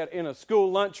a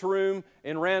school lunchroom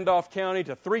in Randolph County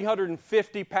to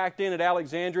 350 packed in at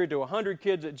Alexandria to 100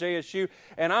 kids at JSU.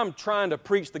 And I'm trying to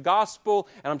preach the gospel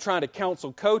and I'm trying to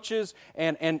counsel coaches.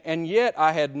 And yet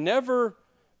I had never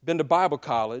been to Bible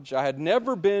college. I had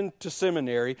never been to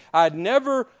seminary. I had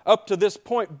never up to this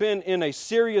point been in a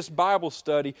serious Bible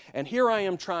study. And here I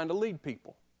am trying to lead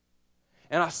people.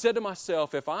 And I said to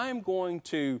myself, if I'm going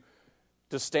to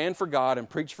stand for God and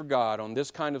preach for God on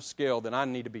this kind of scale, then I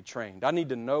need to be trained. I need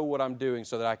to know what I'm doing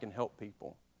so that I can help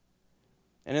people.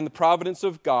 And in the providence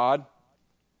of God,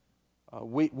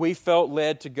 we felt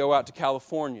led to go out to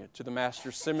California to the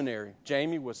Master's Seminary.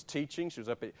 Jamie was teaching. She was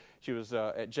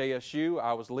at JSU.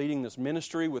 I was leading this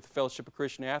ministry with the Fellowship of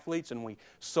Christian Athletes, and we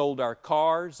sold our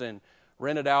cars and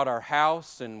rented out our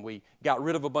house, and we got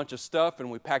rid of a bunch of stuff, and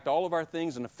we packed all of our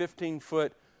things in a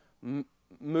 15-foot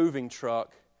moving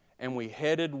truck, and we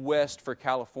headed west for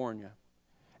California.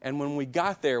 And when we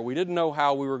got there, we didn't know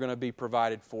how we were going to be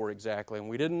provided for exactly, and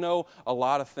we didn't know a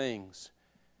lot of things.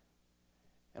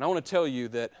 And I want to tell you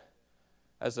that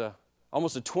as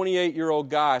almost a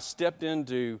 28-year-old guy, I stepped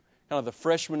into kind of the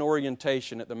freshman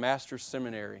orientation at the Master's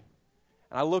Seminary.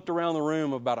 And I looked around the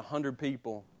room of about 100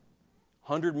 people,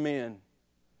 100 men.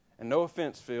 And no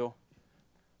offense, Phil,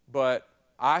 but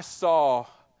I saw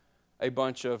a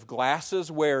bunch of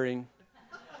glasses-wearing,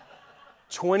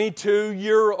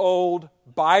 22-year-old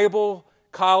Bible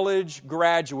college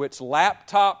graduates,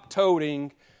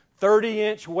 laptop-toting,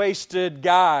 30-inch waisted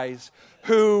guys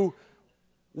who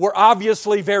were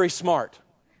obviously very smart.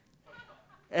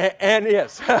 And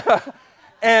yes.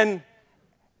 and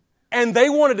they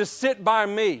wanted to sit by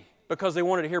me because they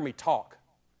wanted to hear me talk,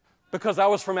 because I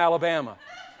was from Alabama.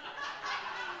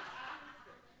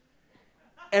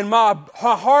 And my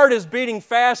heart is beating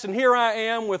fast, and here I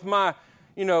am with my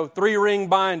 3-ring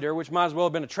binder, which might as well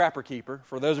have been a Trapper Keeper,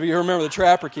 for those of you who remember the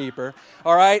Trapper Keeper,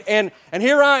 all right? And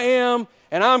here I am,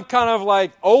 and I'm kind of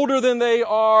like older than they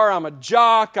are. I'm a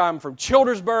jock. I'm from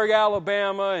Childersburg,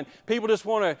 Alabama, and people just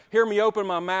want to hear me open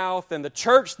my mouth. And the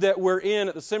church that we're in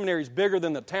at the seminary is bigger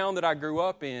than the town that I grew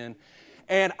up in.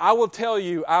 And I will tell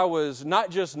you, I was not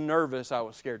just nervous, I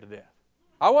was scared to death.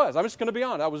 I'm just going to be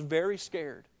honest. I was very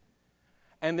scared.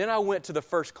 And then I went to the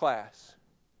first class,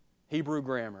 Hebrew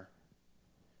grammar.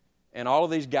 And all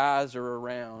of these guys are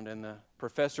around, and the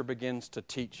professor begins to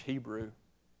teach Hebrew.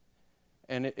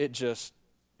 And it just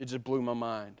blew my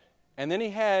mind. And then he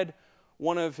had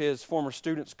one of his former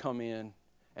students come in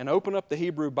and open up the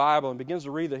Hebrew Bible and begins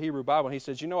to read the Hebrew Bible. And he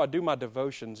says, I do my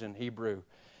devotions in Hebrew.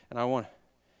 And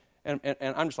and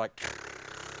I'm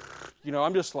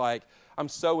just like, I'm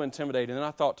so intimidated. And then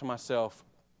I thought to myself,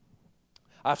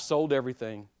 I've sold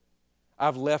everything.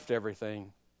 I've left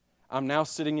everything. I'm now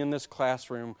sitting in this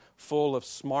classroom full of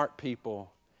smart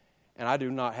people, and I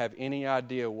do not have any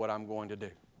idea what I'm going to do.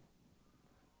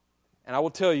 And I will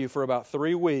tell you, for about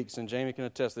 3 weeks, and Jamie can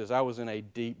attest to this, I was in a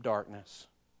deep darkness.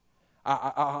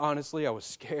 I honestly, I was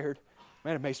scared.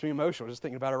 Man, it makes me emotional just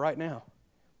thinking about it right now.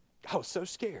 I was so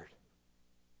scared.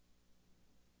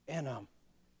 And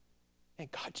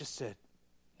God just said,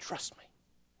 trust me.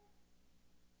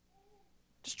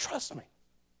 Just trust me.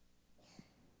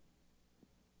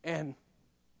 And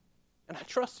I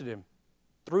trusted Him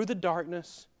through the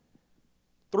darkness,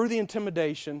 through the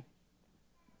intimidation,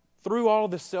 through all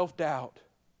the self-doubt,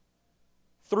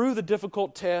 through the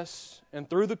difficult tests, and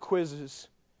through the quizzes,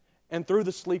 and through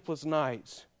the sleepless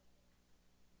nights.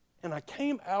 And I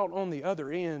came out on the other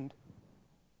end,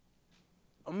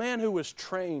 a man who was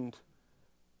trained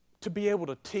to be able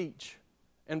to teach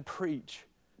and preach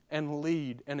and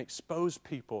lead and expose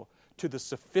people to the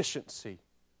sufficiency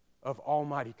of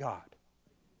Almighty God.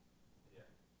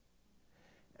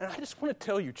 And I just want to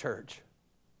tell you, church,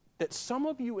 that some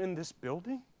of you in this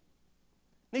building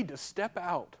need to step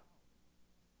out.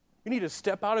 You need to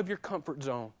step out of your comfort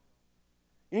zone.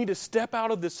 You need to step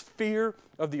out of this fear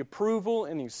of the approval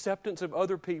and the acceptance of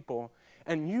other people,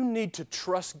 and you need to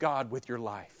trust God with your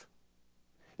life.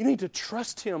 You need to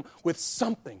trust Him with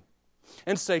something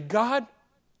and say, God,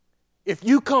 if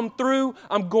you come through,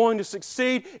 I'm going to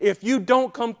succeed. If you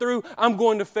don't come through, I'm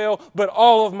going to fail. But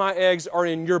all of my eggs are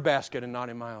in your basket and not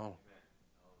in my own.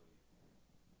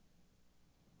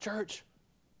 Church,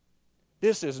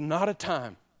 this is not a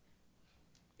time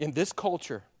in this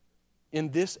culture,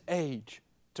 in this age,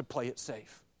 to play it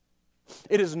safe.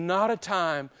 It is not a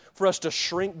time for us to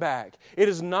shrink back. It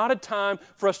is not a time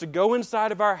for us to go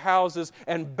inside of our houses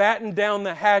and batten down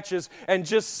the hatches and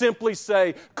just simply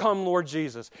say, come Lord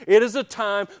Jesus. It is a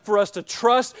time for us to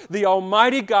trust the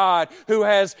Almighty God who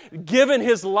has given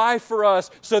His life for us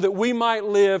so that we might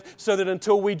live, so that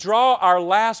until we draw our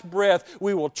last breath,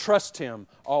 we will trust Him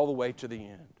all the way to the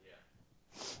end.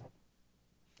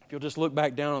 If you'll just look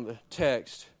back down on the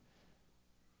text,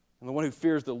 and the one who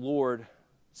fears the Lord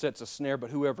sets a snare,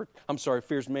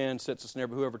 fears man sets a snare,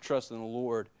 but whoever trusts in the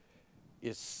Lord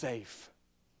is safe.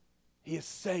 He is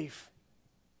safe.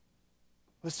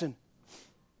 Listen,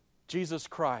 Jesus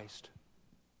Christ.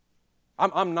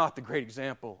 I'm not the great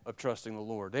example of trusting the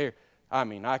Lord.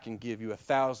 I can give you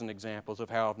 1,000 examples of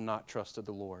how I've not trusted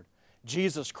the Lord.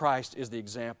 Jesus Christ is the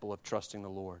example of trusting the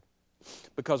Lord.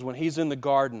 Because when He's in the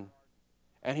garden,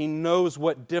 and He knows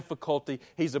what difficulty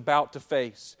He's about to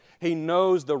face. He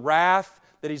knows the wrath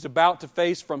that He's about to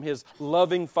face from His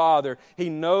loving Father. He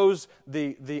knows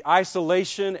the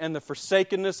isolation and the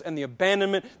forsakenness and the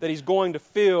abandonment that He's going to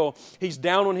feel. He's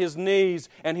down on His knees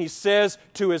and He says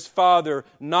to His Father,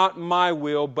 not my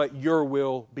will, but your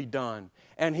will be done.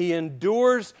 And He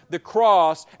endures the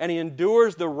cross, and He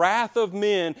endures the wrath of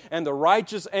men and the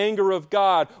righteous anger of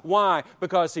God. Why?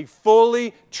 Because He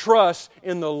fully trusts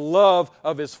in the love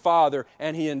of His Father,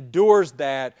 and He endures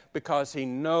that because He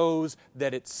knows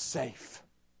that it's safe.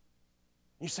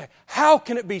 You say, how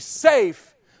can it be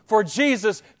safe for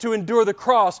Jesus to endure the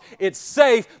cross? It's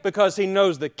safe because He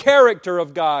knows the character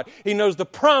of God. He knows the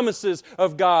promises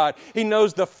of God. He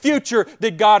knows the future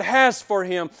that God has for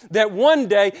Him. That one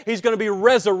day He's going to be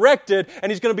resurrected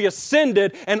and He's going to be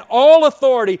ascended, and all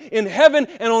authority in heaven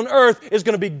and on earth is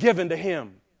going to be given to Him.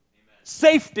 Amen.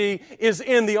 Safety is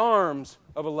in the arms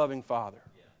of a loving Father.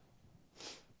 Yeah.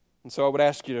 And so I would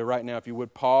ask you to right now, if you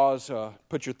would pause,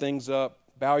 put your things up,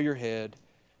 bow your head.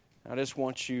 I just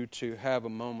want you to have a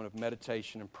moment of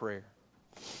meditation and prayer.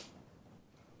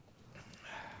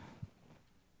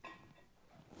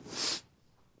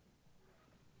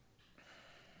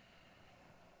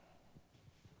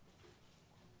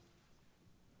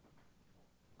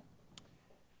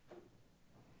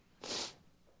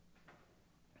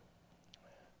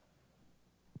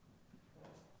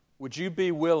 would you be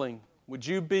willing, would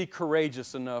you be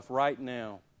courageous enough right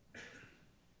now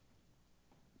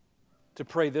to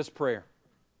pray this prayer?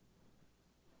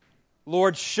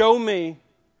 Lord, show me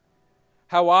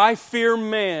how I fear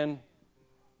man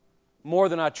more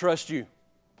than I trust you.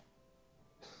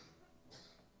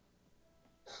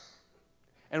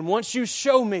 And once you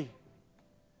show me,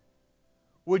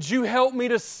 would you help me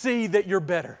to see that you're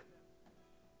better?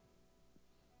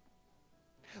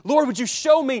 Lord, would you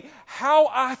show me how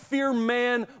I fear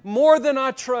man more than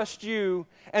I trust you?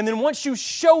 And then once you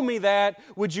show me that,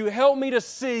 would you help me to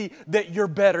see that you're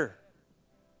better?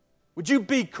 Would you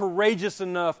be courageous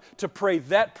enough to pray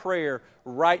that prayer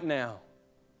right now?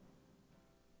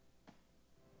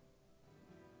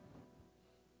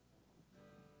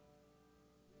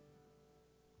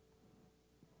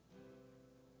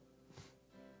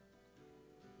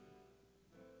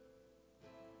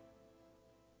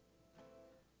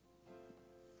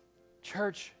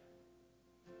 Church,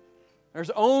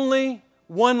 there's only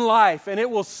one life, and it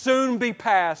will soon be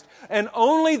past, and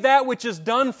only that which is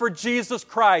done for Jesus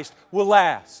Christ will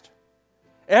last.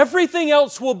 Everything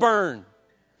else will burn.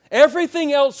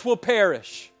 Everything else will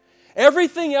perish.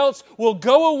 Everything else will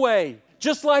go away,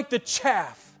 just like the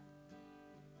chaff.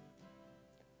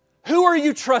 Who are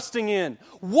you trusting in?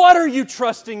 What are you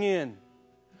trusting in?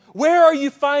 Where are you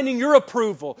finding your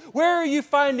approval? Where are you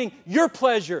finding your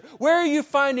pleasure? Where are you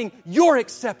finding your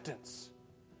acceptance?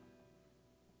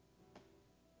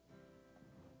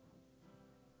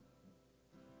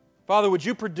 Father, would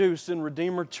you produce in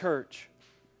Redeemer Church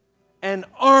an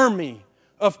army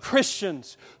of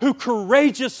Christians who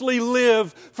courageously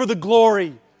live for the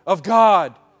glory of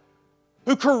God,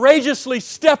 who courageously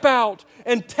step out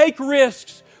and take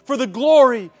risks for the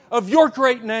glory of your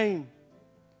great name.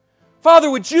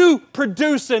 Father, would you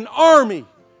produce an army,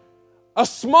 a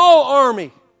small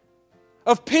army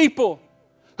of people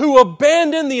who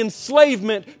abandon the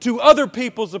enslavement to other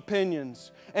people's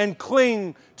opinions and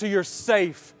cling to your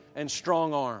safe and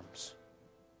strong arms.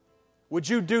 Would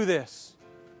you do this,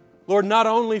 Lord, not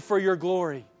only for your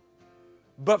glory,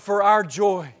 but for our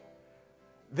joy,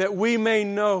 that we may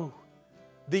know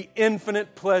the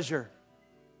infinite pleasure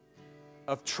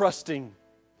of trusting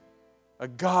a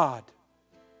God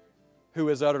who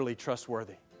is utterly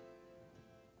trustworthy.